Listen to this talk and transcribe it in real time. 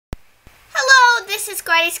guys, it's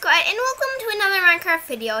Squatty Squad, and welcome to another Minecraft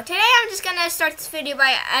video. Today I'm just gonna start this video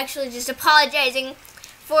by actually just apologizing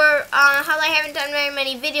for how I haven't done very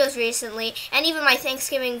many videos recently, and even my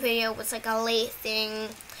Thanksgiving video was like a late thing,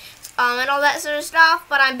 and all that sort of stuff.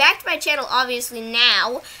 But I'm back to my channel obviously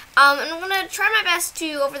now, and I'm gonna try my best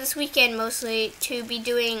to, over this weekend mostly, to be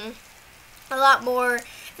doing a lot more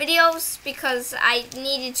videos because I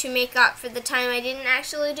needed to make up for the time I didn't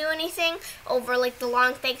actually do anything over like the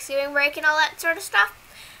long Thanksgiving break and all that sort of stuff.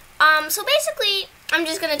 So basically, I'm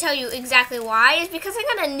just going to tell you exactly why. It's because I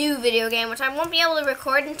got a new video game, which I won't be able to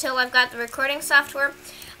record until I've got the recording software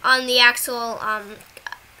on the actual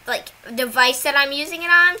like device that I'm using it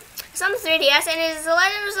on. It's on the 3DS, and it is The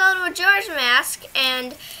Legend of Zelda Majora's Mask,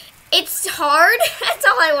 and it's hard. That's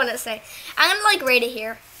all I want to say. I'm going to like rate it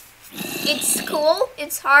here. It's cool,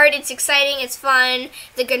 it's hard, it's exciting, it's fun.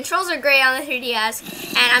 The controls are great on the 3DS,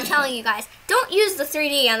 and I'm telling you guys, don't use the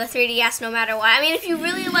 3D on the 3DS no matter what. I mean, if you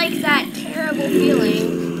really like that terrible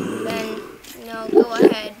feeling, then, you know, go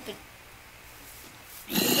ahead. But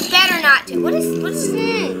you better not to. What's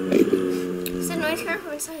the noise coming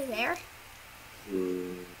from inside there?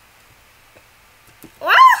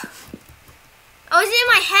 What? Oh, it's in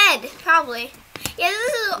my head, probably. Yeah,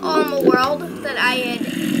 this is a world that I had.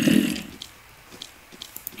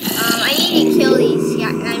 I need to kill these. Yeah,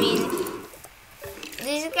 I mean,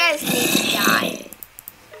 these guys need to die.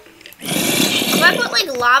 If I put like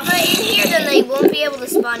lava in here, then they won't be able to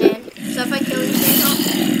spawn in. So if I kill these guys,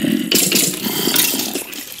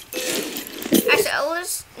 actually, I'll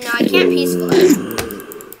just no, I can't peaceful it.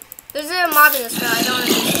 There's a mob in this world. I don't want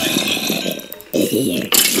to peaceful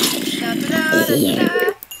it.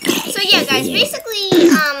 So yeah, guys, basically, I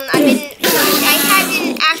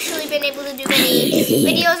hadn't actually been able to do any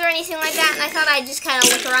videos or anything like that, and I thought I'd just kind of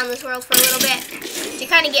look around this world for a little bit to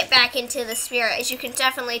kind of get back into the spirit. As you can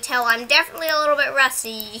definitely tell, I'm definitely a little bit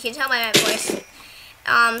rusty. You can tell by my voice.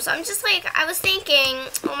 So I'm just like, I was thinking,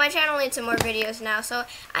 well, my channel needs some more videos now, so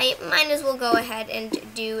I might as well go ahead and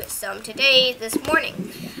do some today, this morning.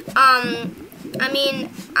 I mean,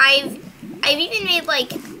 I've even made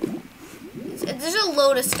like, there's a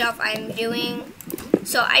load of stuff I'm doing.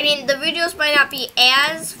 So, I mean, the videos might not be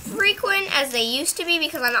as frequent as they used to be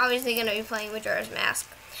because I'm obviously going to be playing Majora's Mask.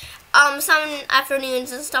 Some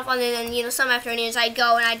afternoons and stuff, other than, you know, some afternoons I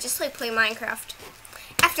go and I just like play Minecraft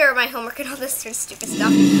after my homework and all this sort of stupid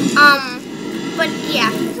stuff. But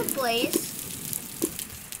yeah, there's a blaze.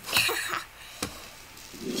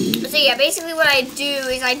 So yeah, basically what I do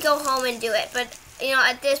is I go home and do it, but you know,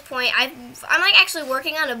 at this point, I'm like actually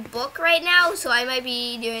working on a book right now, so I might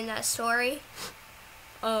be doing that story.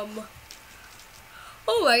 Oh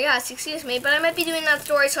my gosh, excuse me, but I might be doing that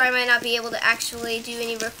story, so I might not be able to actually do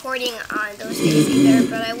any recording on those days either,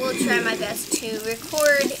 but I will try my best to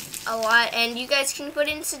record a lot, and you guys can put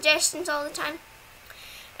in suggestions all the time.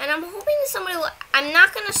 And I'm hoping that somebody will, I'm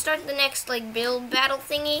not going to start the next, like, build battle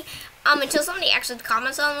thingy, until somebody actually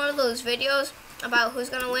comments on one of those videos about who's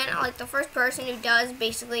going to win. Like, the first person who does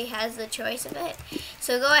basically has the choice of it.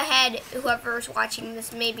 So go ahead, whoever's watching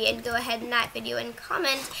this maybe, and go ahead in that video and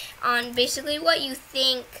comment on basically what you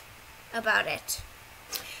think about it.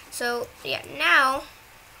 So, yeah, now,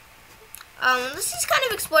 let's just kind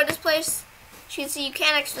of explore this place. As you can see, you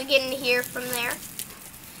can't actually get in here from there.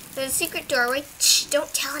 There's a secret doorway. Shh,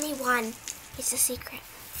 don't tell anyone. It's a secret.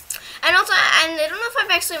 And also, and I don't know if I've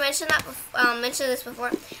actually mentioned this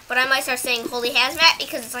before, but I might start saying "Holy Hazmat"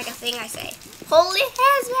 because it's like a thing I say. Holy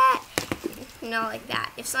Hazmat! You know, like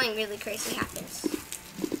that. If something really crazy happens.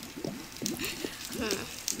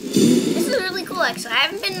 This is really cool, actually. I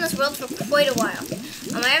haven't been in this world for quite a while.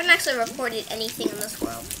 I haven't actually recorded anything in this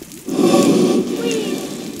world. Whee!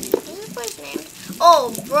 What's this place named?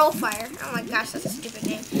 Oh, Brofire. Oh my gosh, that's a stupid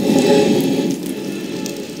name.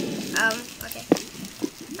 Okay.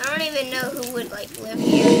 I don't even know who would, like, live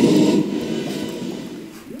here.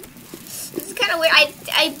 This is kind of weird.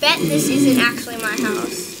 I bet this isn't actually my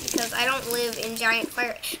house, because I don't live in Giant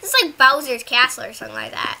Fire. This is like Bowser's Castle or something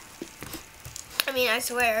like that. I mean, I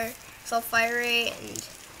swear. It's all fiery and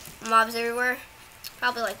mobs everywhere.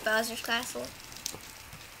 Probably like Bowser's Castle.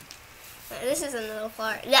 This is another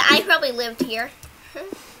floor. Yeah, I probably lived here. To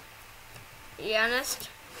be honest.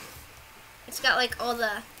 It's got, like, all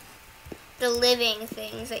the living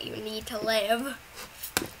things that you need to live.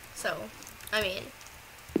 So, I mean,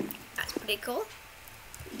 that's pretty cool.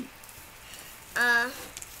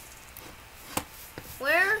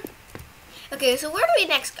 Where? Okay, so where do we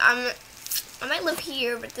next go? I might live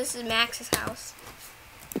here, but this is Max's house.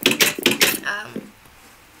 It's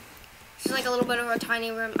like a little bit of a tiny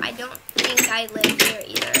room. I don't think I live here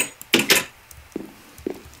either.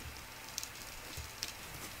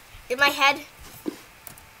 in my head,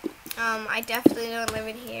 I definitely don't live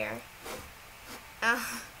in here.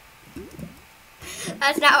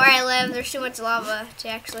 That's not where I live. There's too much lava to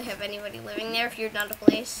actually have anybody living there if you're not a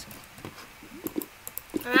place.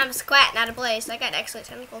 I'm a squat, not a place. I got excellent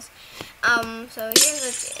tentacles. So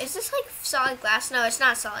here's is this like solid glass? No, it's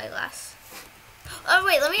not solid glass. Oh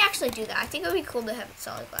wait, let me actually do that. I think it would be cool to have it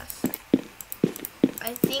solid glass.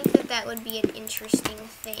 I think that would be an interesting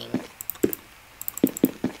thing.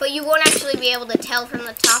 But you won't actually be able to tell from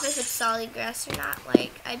the top if it's solid glass or not.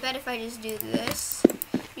 Like, I bet if I just do this,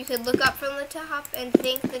 you could look up from the top and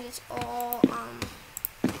think that it's all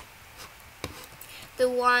the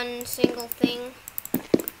one single thing.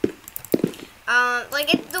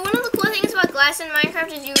 One of the cool things about glass in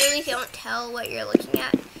Minecraft is you really don't tell what you're looking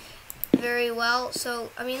at very well. So,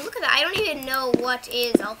 I mean, look at that. I don't even know what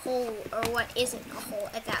is a hole or what isn't a hole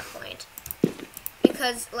at that point.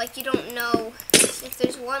 Because, like, you don't know if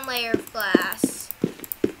there's one layer of glass,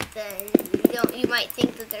 then you might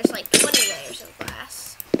think that there's like 20 layers of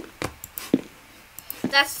glass.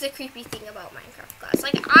 That's the creepy thing about Minecraft glass.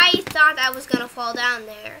 Like, I thought I was gonna fall down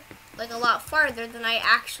there, like, a lot farther than I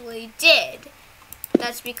actually did.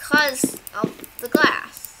 That's because of the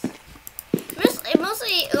glass.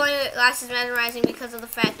 Mostly glass is mesmerizing because of the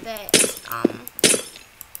fact that,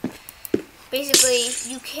 basically,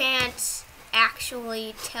 you can't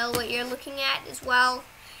actually tell what you're looking at as well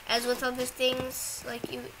as with other things. Like,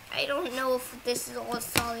 I don't know if this is all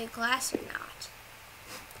solid glass or not.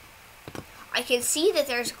 I can see that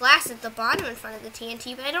there's glass at the bottom in front of the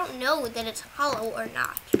TNT, but I don't know that it's hollow or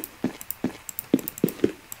not.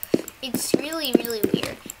 It's really, really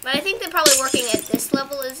weird. But I think that probably working at this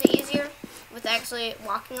level is easier with actually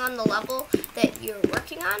walking on the level that you're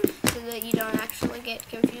working on so that you don't actually get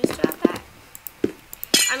confused about that.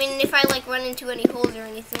 I mean, if I like run into any holes or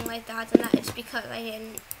anything like that, then that is because I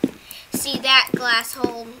didn't see that glass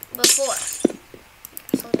hole before.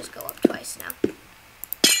 So I'll just go up twice now.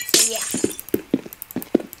 So yeah.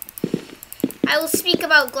 I will speak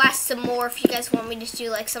about glass some more if you guys want me to do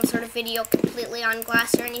like some sort of video completely on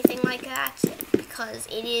glass or anything like that, because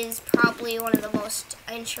it is probably one of the most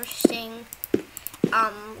interesting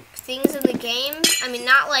things in the game. I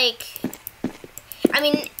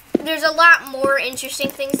mean, there's a lot more interesting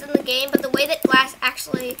things in the game, but the way that glass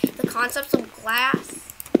actually, the concepts of glass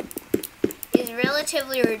is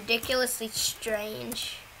relatively ridiculously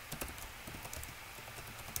strange.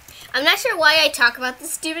 I'm not sure why I talk about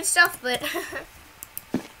this stupid stuff, but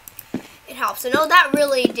it helps. And oh, that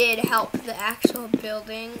really did help the actual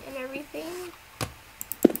building and everything.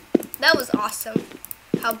 That was awesome,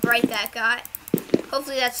 how bright that got.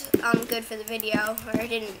 Hopefully that's good for the video, or I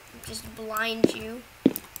didn't just blind you.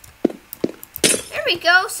 There we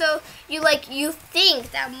go. So you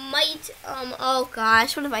think that might oh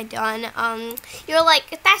gosh, what have I done? You're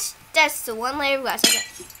like, that's the one layer of glass. Okay.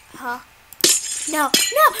 Huh? No.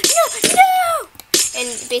 And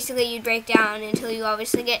basically you'd break down until you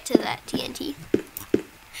obviously get to that TNT.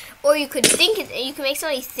 Or you could you can make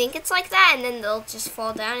somebody think it's like that, and then they'll just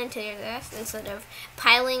fall down into this instead of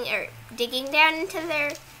piling or digging down into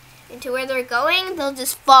where they're going. They'll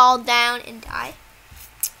just fall down and die.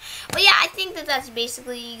 But yeah, I think that's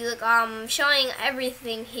basically showing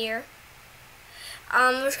everything here.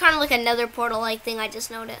 There's kind of like another portal-like thing I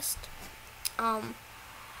just noticed. But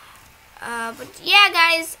yeah,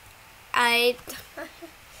 guys, I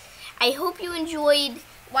hope you enjoyed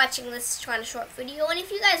watching this kind of short video, and if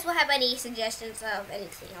you guys will have any suggestions of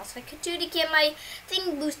anything else I could do to get my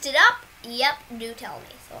thing boosted up, yep, do tell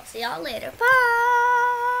me. So I'll see y'all later. Bye!